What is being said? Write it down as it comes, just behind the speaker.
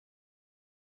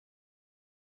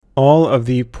All of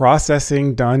the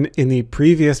processing done in the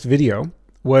previous video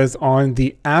was on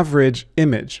the average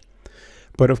image.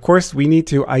 But of course, we need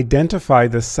to identify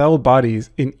the cell bodies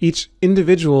in each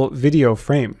individual video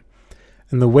frame.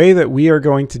 And the way that we are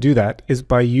going to do that is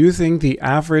by using the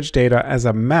average data as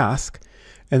a mask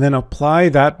and then apply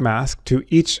that mask to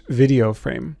each video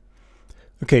frame.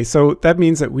 Okay, so that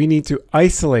means that we need to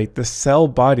isolate the cell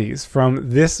bodies from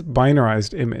this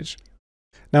binarized image.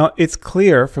 Now, it's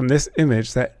clear from this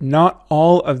image that not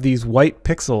all of these white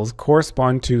pixels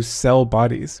correspond to cell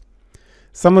bodies.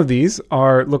 Some of these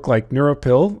look like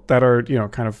neuropil that are,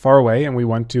 kind of far away, and we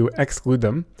want to exclude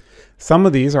them. Some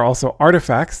of these are also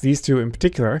artifacts. These two in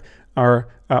particular are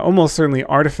almost certainly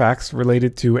artifacts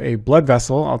related to a blood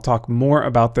vessel. I'll talk more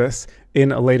about this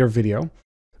in a later video.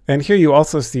 And here you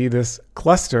also see this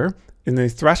cluster in the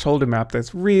threshold map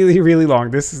that's really, really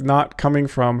long. This is not coming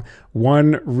from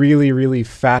one really, really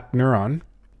fat neuron.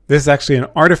 This is actually an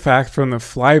artifact from the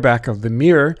flyback of the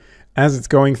mirror as it's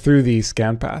going through the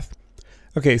scan path.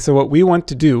 Okay, so what we want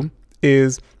to do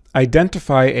is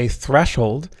identify a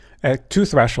threshold, two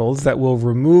thresholds that will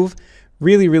remove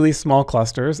really, really small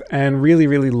clusters and really,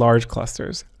 really large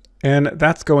clusters. And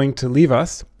that's going to leave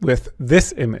us with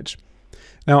this image.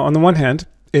 Now, on the one hand,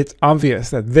 it's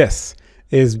obvious that this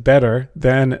is better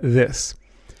than this.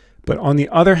 But on the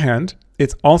other hand,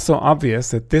 it's also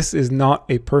obvious that this is not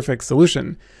a perfect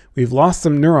solution. We've lost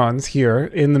some neurons here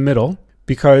in the middle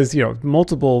because,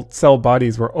 multiple cell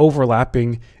bodies were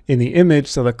overlapping in the image,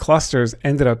 so the clusters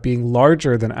ended up being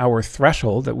larger than our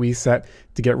threshold that we set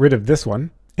to get rid of this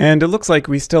one. And it looks like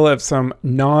we still have some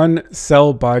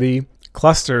non-cell body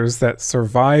clusters that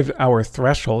survived our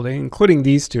threshold, including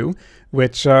these two,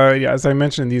 which, as I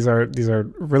mentioned, these are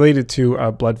related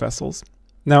to blood vessels.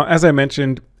 Now, as I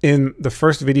mentioned in the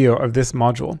first video of this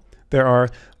module, there are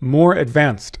more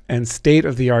advanced and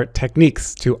state-of-the-art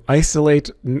techniques to isolate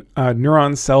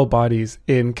neuron cell bodies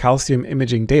in calcium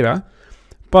imaging data,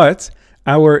 but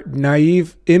our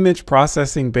naive image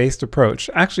processing-based approach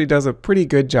actually does a pretty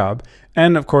good job.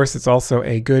 And of course, it's also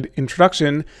a good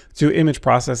introduction to image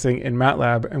processing in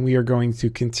MATLAB, and we are going to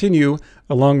continue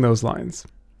along those lines.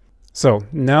 So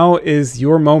now is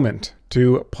your moment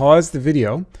to pause the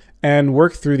video and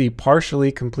work through the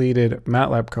partially completed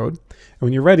MATLAB code. And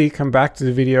when you're ready, come back to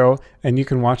the video and you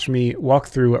can watch me walk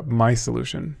through my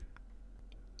solution.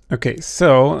 Okay,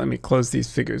 so let me close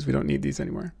these figures. We don't need these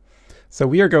anymore. So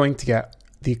we are going to get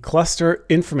the cluster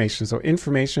information, so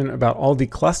information about all the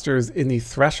clusters in the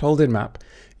thresholded map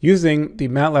using the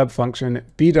MATLAB function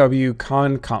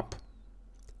bwconComp.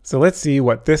 So let's see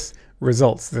what this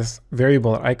results, this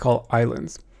variable that I call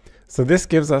islands. So this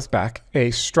gives us back a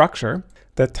structure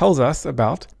that tells us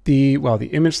about the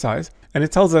image size, and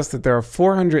it tells us that there are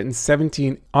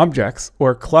 417 objects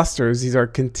or clusters. These are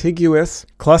contiguous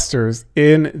clusters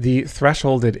in the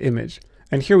thresholded image.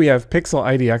 And here we have pixel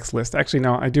IDX list. Actually,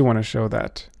 now I do want to show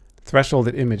that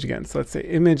thresholded image again. So let's say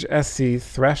image SC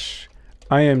thresh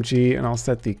IMG, and I'll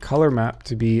set the color map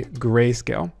to be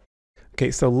grayscale.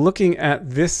 Okay, so looking at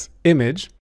this image,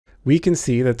 we can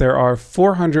see that there are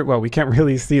 400, well, we can't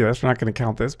really see this, we're not going to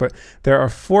count this, but there are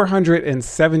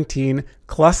 417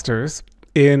 clusters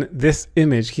in this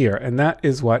image here. And that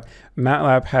is what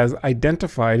MATLAB has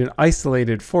identified and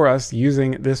isolated for us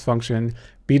using this function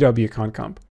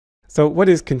bwconComp. So what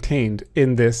is contained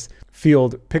in this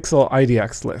field pixel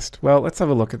IDX list? Well, let's have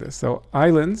a look at this. So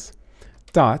islands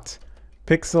dot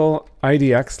pixel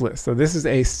IDX list. So this is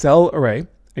a cell array,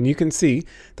 and you can see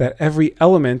that every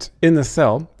element in the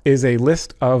cell is a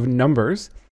list of numbers,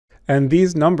 and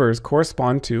these numbers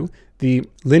correspond to the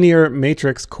linear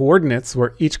matrix coordinates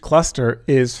where each cluster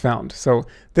is found. So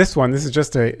this is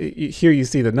just here you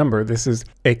see the number. This is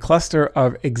a cluster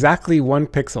of exactly 1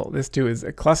 pixel. This too is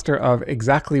a cluster of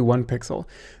exactly 1 pixel.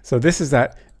 So this is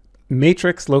that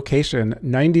matrix location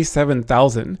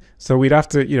 97,000. So we'd have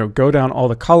to, go down all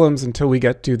the columns until we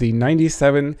get to the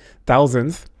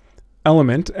 97,000th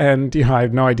element. And I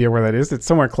have no idea where that is. It's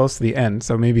somewhere close to the end.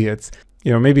 So maybe it's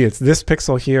maybe it's this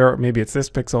pixel here, or maybe it's this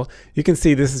pixel. You can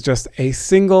see this is just a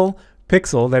single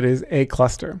pixel that is a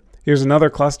cluster. Here's another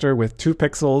cluster with 2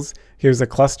 pixels. Here's a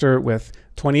cluster with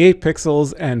 28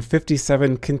 pixels and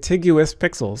 57 contiguous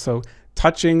pixels, so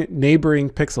touching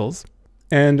neighboring pixels.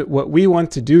 And what we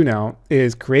want to do now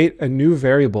is create a new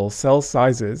variable, cell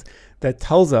sizes, that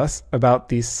tells us about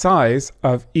the size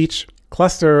of each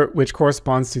cluster, which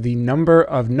corresponds to the number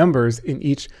of numbers in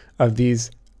each of these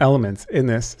elements in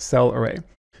this cell array.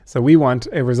 So we want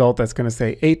a result that's going to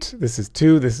say 8, this is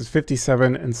 2, this is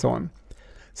 57, and so on.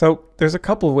 So there's a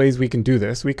couple of ways we can do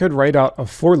this. We could write out a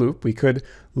for loop. We could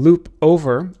loop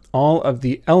over all of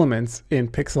the elements in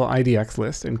pixel IDX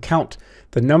list and count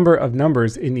the number of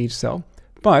numbers in each cell.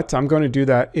 But I'm going to do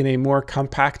that in a more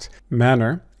compact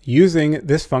manner using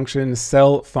this function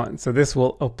cell_fun. So this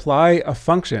will apply a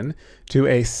function to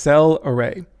a cell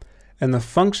array. And the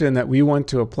function that we want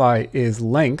to apply is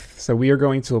length. So we are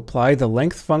going to apply the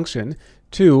length function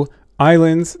to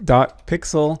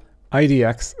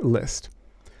islands.pixelIDX list.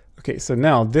 Okay, so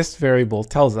now this variable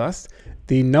tells us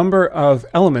the number of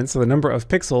elements, so the number of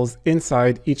pixels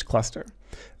inside each cluster.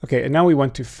 Okay, and now we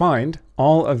want to find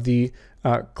all of the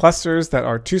clusters that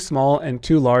are too small and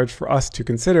too large for us to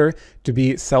consider to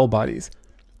be cell bodies.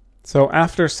 So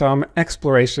after some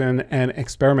exploration and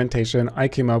experimentation, I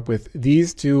came up with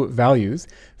these two values,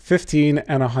 15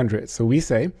 and 100. So we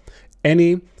say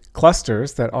any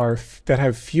clusters that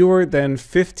have fewer than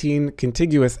 15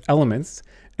 contiguous elements,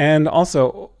 and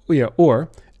also or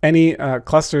any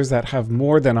clusters that have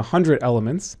more than 100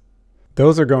 elements,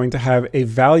 those are going to have a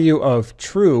value of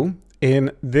true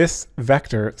in this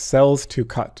vector cells to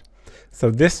cut. So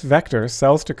this vector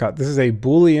cells to cut, this is a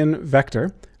Boolean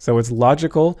vector. So it's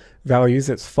logical values,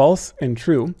 it's false and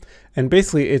true. And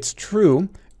basically it's true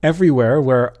everywhere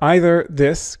where either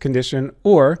this condition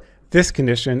or this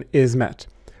condition is met.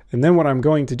 And then what I'm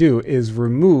going to do is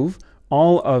remove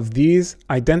all of these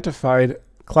identified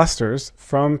clusters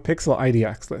from pixel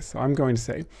IDX list. So I'm going to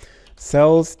say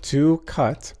cells to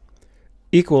cut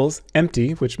equals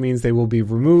empty, which means they will be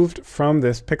removed from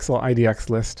this pixel IDX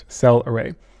list cell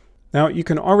array. Now you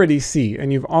can already see,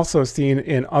 and you've also seen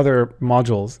in other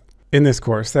modules in this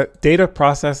course, that data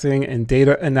processing and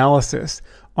data analysis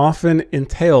often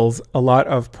entails a lot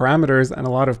of parameters and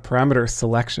a lot of parameter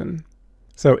selection.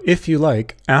 So if you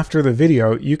like, after the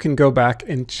video, you can go back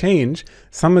and change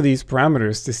some of these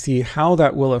parameters to see how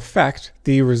that will affect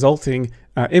the resulting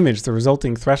image, the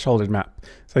resulting thresholded map.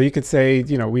 So you could say,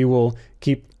 we will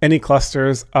keep any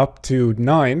clusters up to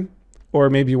 9, or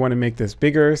maybe you want to make this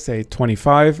bigger, say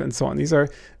 25, and so on. These are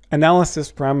analysis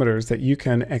parameters that you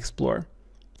can explore.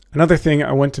 Another thing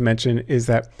I want to mention is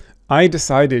that I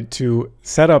decided to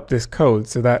set up this code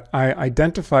so that I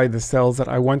identify the cells that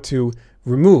I want to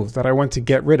remove, that I want to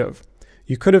get rid of.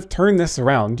 You could have turned this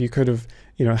around. You could have,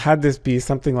 had this be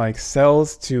something like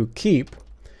cells to keep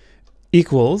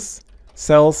equals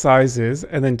cell sizes,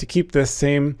 and then to keep this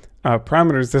same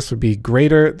parameters, this would be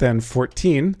greater than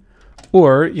 14,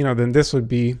 or then this would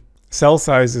be cell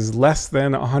size is less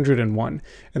than 101.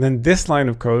 And then this line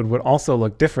of code would also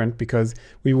look different because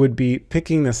we would be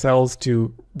picking the cells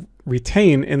to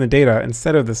retain in the data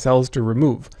instead of the cells to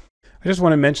remove. I just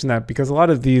want to mention that because a lot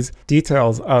of these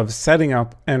details of setting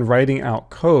up and writing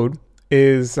out code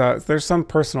is, there's some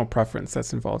personal preference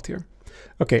that's involved here.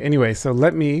 Okay, anyway, so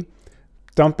let me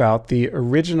dump out the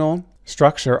original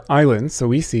structure island. So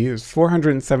we see there's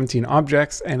 417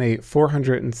 objects and a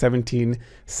 417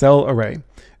 cell array.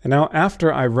 And now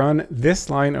after I run this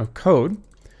line of code,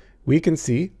 we can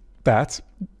see that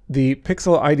the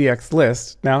pixel IDX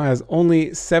list now has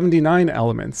only 79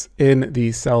 elements in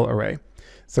the cell array.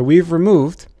 So we've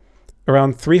removed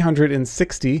around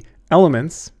 360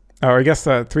 elements, or I guess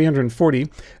 340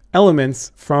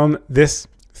 elements from this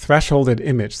thresholded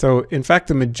image. So in fact,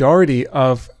 the majority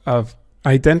of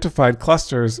identified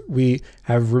clusters we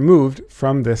have removed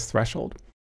from this threshold.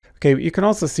 Okay, you can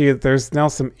also see that there's now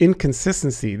some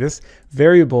inconsistency. This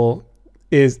variable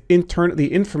is the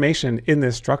information in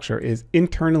this structure is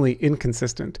internally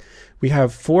inconsistent. We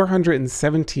have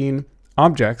 417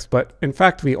 objects, but in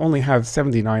fact, we only have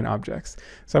 79 objects.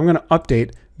 So I'm going to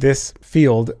update this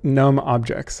field num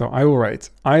objects. So I will write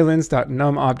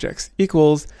islands.numObjects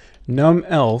equals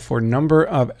numl for number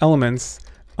of elements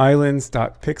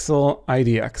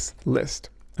islands.pixelIDX list.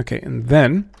 Okay, and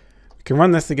then we can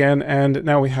run this again, and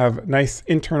now we have nice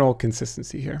internal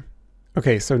consistency here.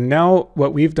 Okay, so now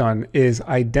what we've done is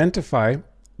identify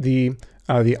the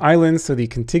islands, so the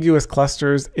contiguous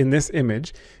clusters in this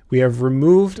image. We have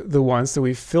removed the ones, so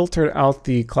we've filtered out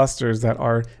the clusters that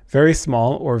are very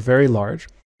small or very large.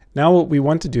 Now what we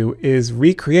want to do is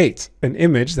recreate an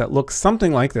image that looks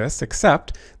something like this,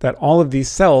 except that all of these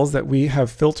cells that we have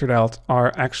filtered out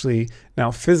are actually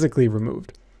now physically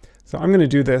removed. So I'm going to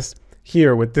do this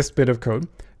here with this bit of code.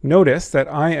 Notice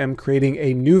that I am creating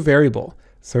a new variable.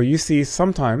 So you see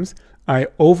sometimes I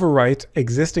overwrite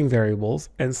existing variables,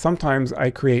 and sometimes I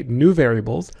create new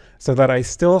variables so that I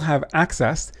still have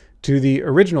access to the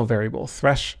original variable,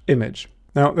 thresh image.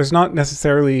 Now, there's not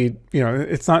necessarily,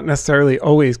 it's not necessarily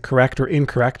always correct or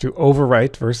incorrect to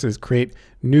overwrite versus create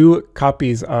new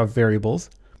copies of variables.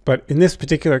 But in this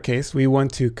particular case, we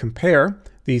want to compare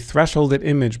the thresholded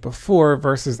image before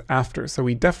versus after. So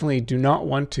we definitely do not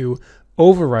want to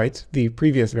overwrite the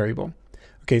previous variable.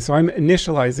 Okay, so I'm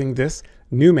initializing this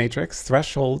new matrix,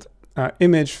 threshold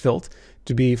image filt,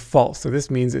 to be false. So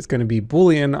this means it's going to be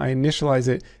Boolean. I initialize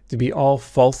it to be all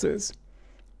falses.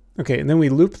 Okay, and then we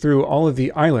loop through all of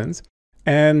the islands.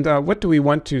 And what do we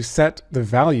want to set the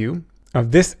value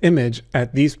of this image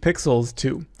at these pixels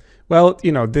to? Well,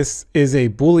 this is a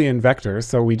Boolean vector,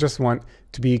 so we just want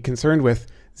to be concerned with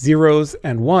zeros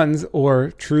and ones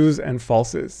or trues and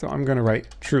falses. So I'm going to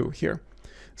write true here.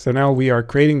 So now we are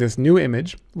creating this new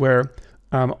image where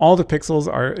all the pixels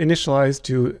are initialized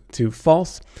to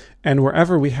false, and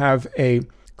wherever we have a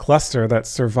cluster that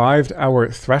survived our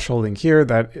thresholding here,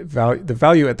 that the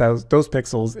value at those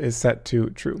pixels is set to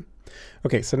true.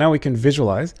 Okay, so now we can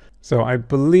visualize. So I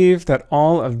believe that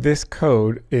all of this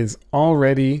code is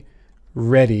already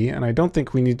ready, and I don't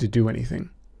think we need to do anything.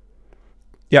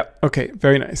 Yeah, okay,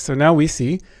 very nice. So now we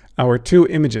see our two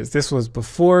images. This was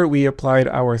before we applied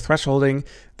our thresholding.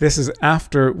 This is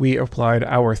after we applied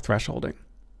our thresholding.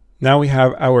 Now we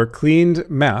have our cleaned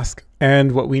mask,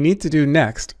 and what we need to do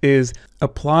next is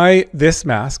apply this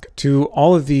mask to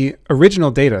all of the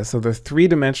original data, so the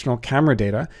three-dimensional camera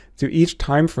data, to each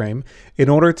time frame in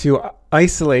order to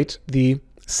isolate the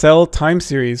cell time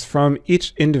series from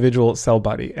each individual cell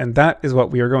body. And that is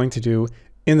what we are going to do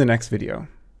in the next video.